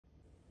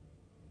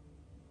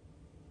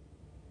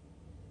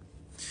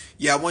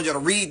Yeah, I want you to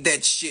read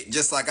that shit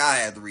just like I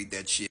had to read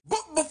that shit.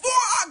 But before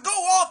I go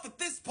off at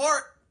this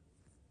part,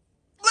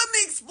 let me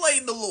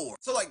explain the lore.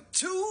 So like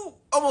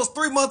almost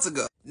 3 months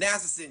ago,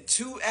 NASA sent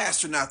 2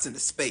 astronauts into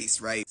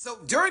space, right? So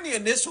during the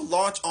initial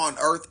launch on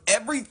Earth,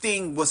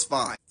 everything was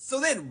fine. So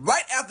then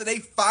right after they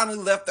finally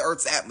left the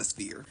Earth's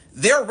atmosphere,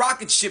 their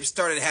rocket ship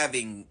started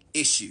having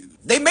issues.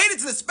 They made it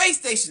to the space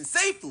station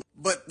safely,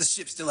 but the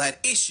ship still had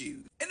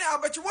issues. And now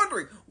I bet you're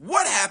wondering,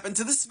 what happened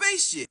to the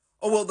spaceship?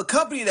 Oh well, the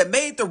company that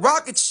made the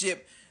rocket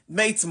ship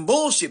made some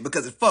bullshit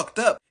because it fucked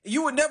up.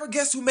 You would never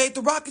guess who made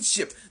the rocket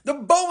ship. The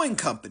Boeing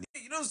company.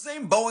 You know the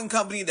same Boeing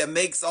company that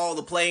makes all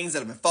the planes that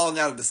have been falling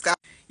out of the sky?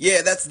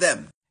 Yeah, that's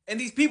them. And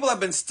these people have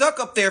been stuck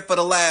up there for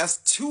the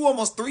last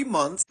almost 3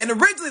 months. And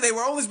originally they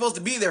were only supposed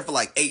to be there for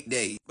like 8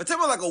 days. But tell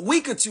me, like a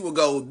week or two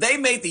ago, they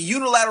made the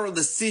unilateral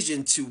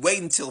decision to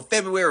wait until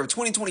February of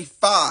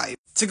 2025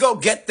 to go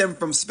get them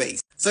from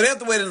space. So they have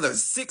to wait another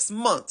 6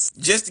 months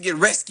just to get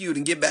rescued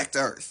and get back to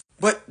Earth.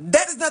 But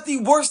that is not the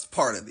worst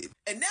part of it.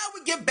 And now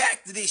we get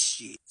back to this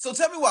shit. So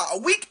tell me why, a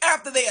week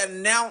after they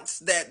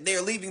announced that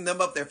they're leaving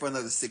them up there for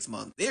another 6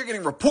 months, they're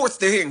getting reports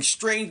they're hearing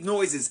strange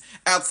noises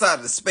outside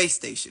of the space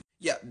station.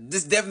 Yeah,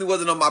 this definitely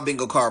wasn't on my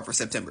bingo card for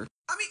September.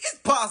 I mean,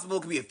 it's possible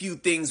it could be a few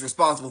things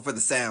responsible for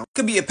the sound.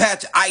 Could be a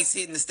patch of ice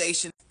hitting the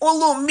station, or a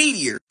little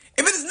meteor.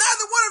 If it is neither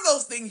one of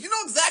those things, you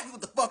know exactly what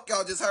the fuck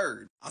y'all just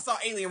heard. I saw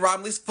Alien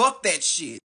Romulus, fuck that shit.